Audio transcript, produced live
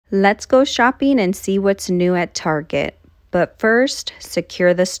Let's go shopping and see what's new at Target. But first,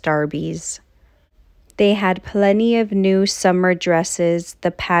 secure the Starbies. They had plenty of new summer dresses.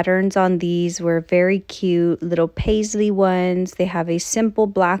 The patterns on these were very cute, little paisley ones. They have a simple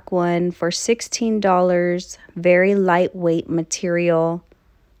black one for $16, very lightweight material.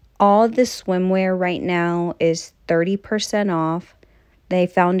 All the swimwear right now is 30% off. They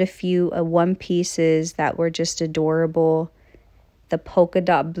found a few one pieces that were just adorable. The polka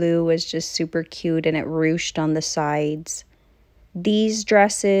dot blue was just super cute and it ruched on the sides. These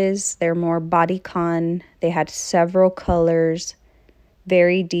dresses, they're more bodycon. They had several colors,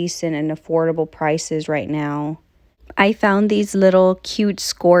 very decent and affordable prices right now. I found these little cute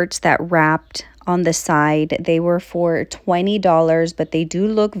skirts that wrapped on the side. They were for $20, but they do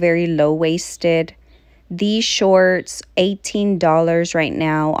look very low-waisted. These shorts, $18 right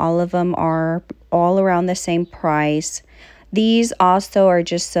now. All of them are all around the same price. These also are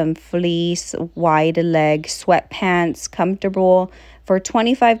just some fleece, wide leg sweatpants, comfortable for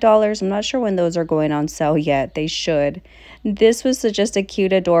 $25. I'm not sure when those are going on sale yet. They should. This was just a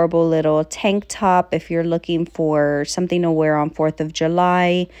cute, adorable little tank top if you're looking for something to wear on 4th of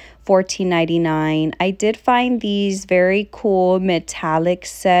July, $14.99. I did find these very cool metallic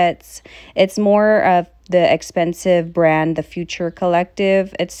sets. It's more of the expensive brand, the Future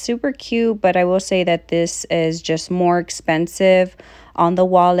Collective. It's super cute, but I will say that this is just more expensive on the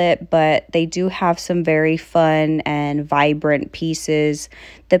wallet, but they do have some very fun and vibrant pieces.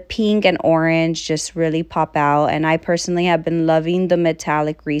 The pink and orange just really pop out, and I personally have been loving the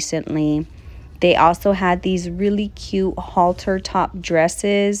metallic recently. They also had these really cute halter top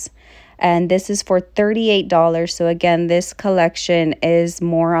dresses, and this is for $38. So again, this collection is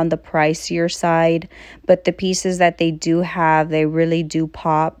more on the pricier side, but the pieces that they do have, they really do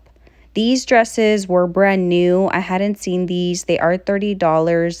pop. These dresses were brand new. I hadn't seen these. They are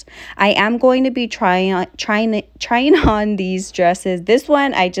 $30. I am going to be trying on these dresses. This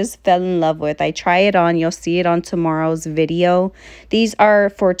one I just fell in love with. I try it on. You'll see it on tomorrow's video. These are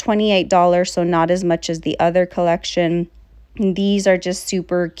for $28, so not as much as the other collection. These are just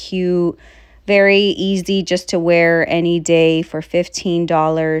super cute, very easy just to wear any day for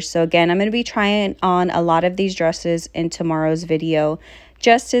 $15. So again, I'm going to be trying on a lot of these dresses in tomorrow's video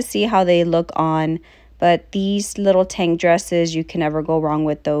just to see how they look on. But these little tank dresses, you can never go wrong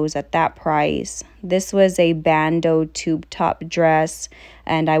with those at that price. This was a bandeau tube top dress,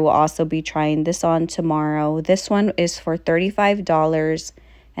 and I will also be trying this on tomorrow. This one is for $35.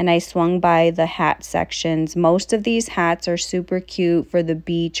 And I swung by the hat sections. Most of these hats are super cute for the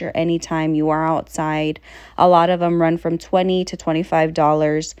beach or anytime you are outside. A lot of them run from $20 to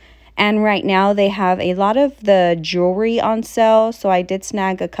 $25. And right now they have a lot of the jewelry on sale. So I did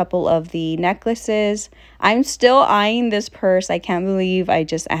snag a couple of the necklaces. I'm still eyeing this purse. I can't believe I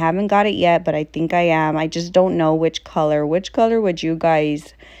haven't got it yet, but I think I am. I just don't know which color. Which color would you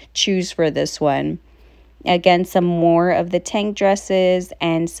guys choose for this one? Again, some more of the tank dresses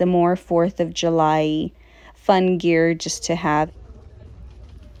and some more 4th of July fun gear just to have.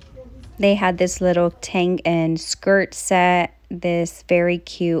 They had this little tank and skirt set, this very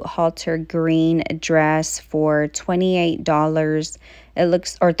cute halter green dress for $28. It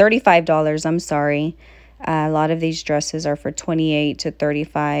looks, or $35, I'm sorry. A lot of these dresses are for $28 to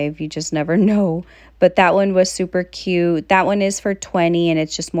 $35. You just never know. But that one was super cute. That one is for $20, and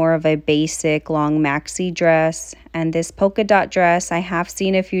it's just more of a basic long maxi dress. And this polka dot dress I have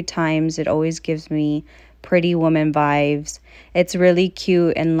seen a few times. It always gives me Pretty Woman vibes. It's really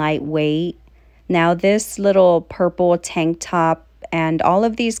cute and lightweight. Now this little purple tank top and all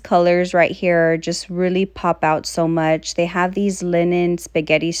of these colors right here just really pop out so much. They have these linen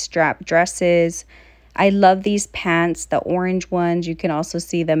spaghetti strap dresses. I love these pants, the orange ones. You can also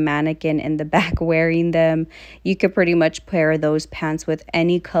see the mannequin in the back wearing them. You could pretty much pair those pants with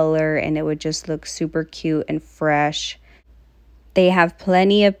any color and it would just look super cute and fresh. They have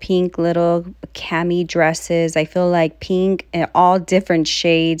plenty of pink little cami dresses. I feel like pink in all different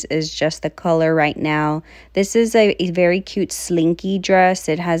shades is just the color right now. This is a very cute slinky dress.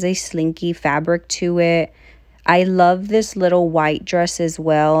 It has a slinky fabric to it. I love this little white dress as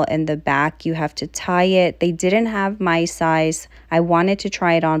well. In the back, you have to tie it. They didn't have my size. I wanted to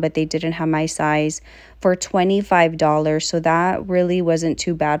try it on, but they didn't have my size for $25. So that really wasn't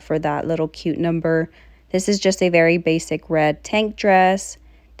too bad for that little cute number. This is just a very basic red tank dress.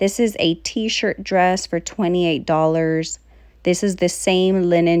 This is a t-shirt dress for $28. This is the same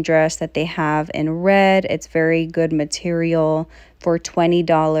linen dress that they have in red. It's very good material for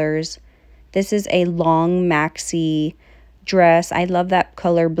 $20. This is a long maxi dress. I love that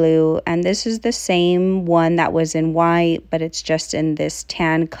color blue. And this is the same one that was in white, but it's just in this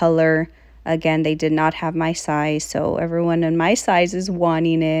tan color. Again, they did not have my size, so everyone in my size is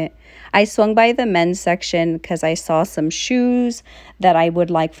wanting it. I swung by the men's section because I saw some shoes that I would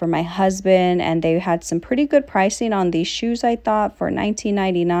like for my husband, and they had some pretty good pricing on these shoes, I thought, for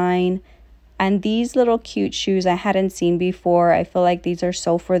 $19.99. And these little cute shoes I hadn't seen before. I feel like these are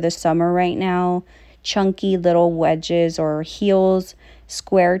so for the summer right now. Chunky little wedges or heels.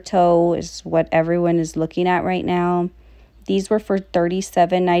 Square toe is what everyone is looking at right now. These were for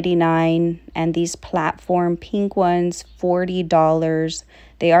 $37.99, and these platform pink ones, $40.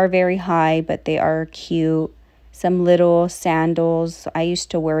 They are very high, but they are cute. Some little sandals. I used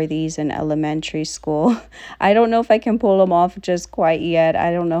to wear these in elementary school. I don't know if I can pull them off just quite yet.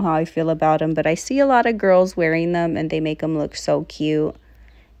 I don't know how I feel about them, but I see a lot of girls wearing them, and they make them look so cute.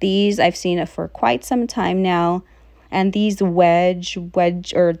 These I've seen it for quite some time now. And these wedge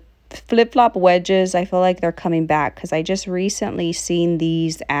or flip-flop wedges, I feel like they're coming back because I just recently seen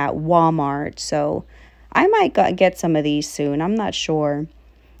these at Walmart. So I might get some of these soon. I'm not sure.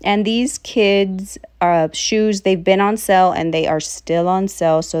 And these kids' shoes, they've been on sale and they are still on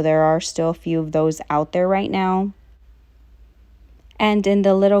sale. So there are still a few of those out there right now. And in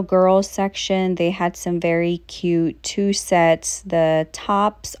the little girls section, they had some very cute 2 sets. The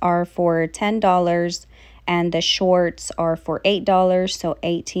tops are for $10 and the shorts are for $8, so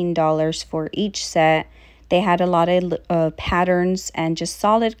 $18 for each set. They had a lot of patterns and just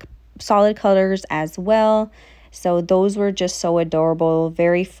solid colors as well. So those were just so adorable,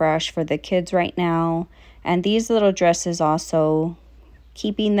 very fresh for the kids right now. And these little dresses also,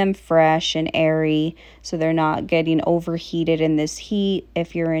 keeping them fresh and airy so they're not getting overheated in this heat.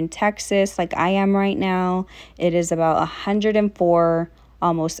 If you're in Texas like I am right now, it is about 104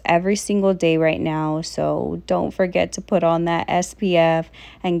 almost every single day right now. So don't forget to put on that SPF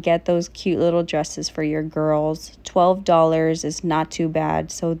and get those cute little dresses for your girls. $12 is not too bad.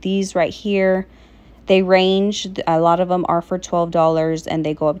 So these right here, they range, a lot of them are for $12 and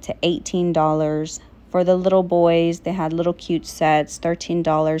they go up to $18. For the little boys, they had little cute sets,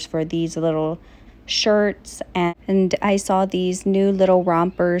 $13 for these little shirts. And I saw these new little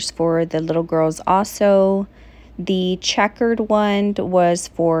rompers for the little girls also. The checkered one was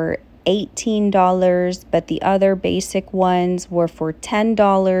for $18, but the other basic ones were for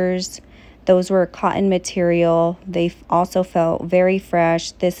 $10. Those were cotton material. They also felt very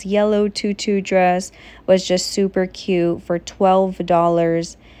fresh. This yellow tutu dress was just super cute for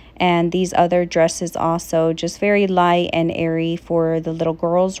 $12. And these other dresses also just very light and airy for the little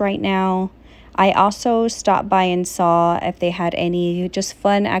girls right now. I also stopped by and saw if they had any just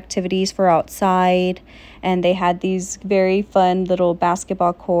fun activities for outside. And they had these very fun little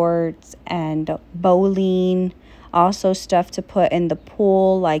basketball courts and bowling. Also stuff to put in the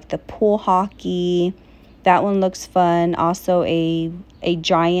pool, like the pool hockey. That one looks fun. Also a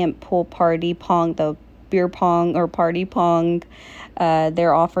giant pool party pong, the beer pong or party pong.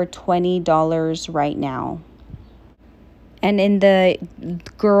 They're offered $20 right now. And in the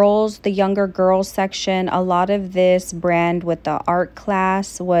younger girls section, a lot of this brand with the art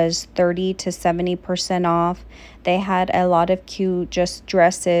class was 30 to 70% off. They had a lot of cute just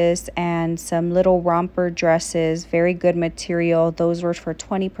dresses and some little romper dresses, very good material. Those were for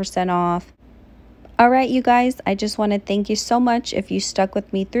 20% off. All right, you guys, I just want to thank you so much if you stuck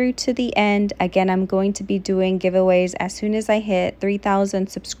with me through to the end. Again, I'm going to be doing giveaways as soon as I hit 3,000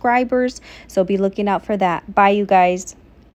 subscribers, so be looking out for that. Bye, you guys.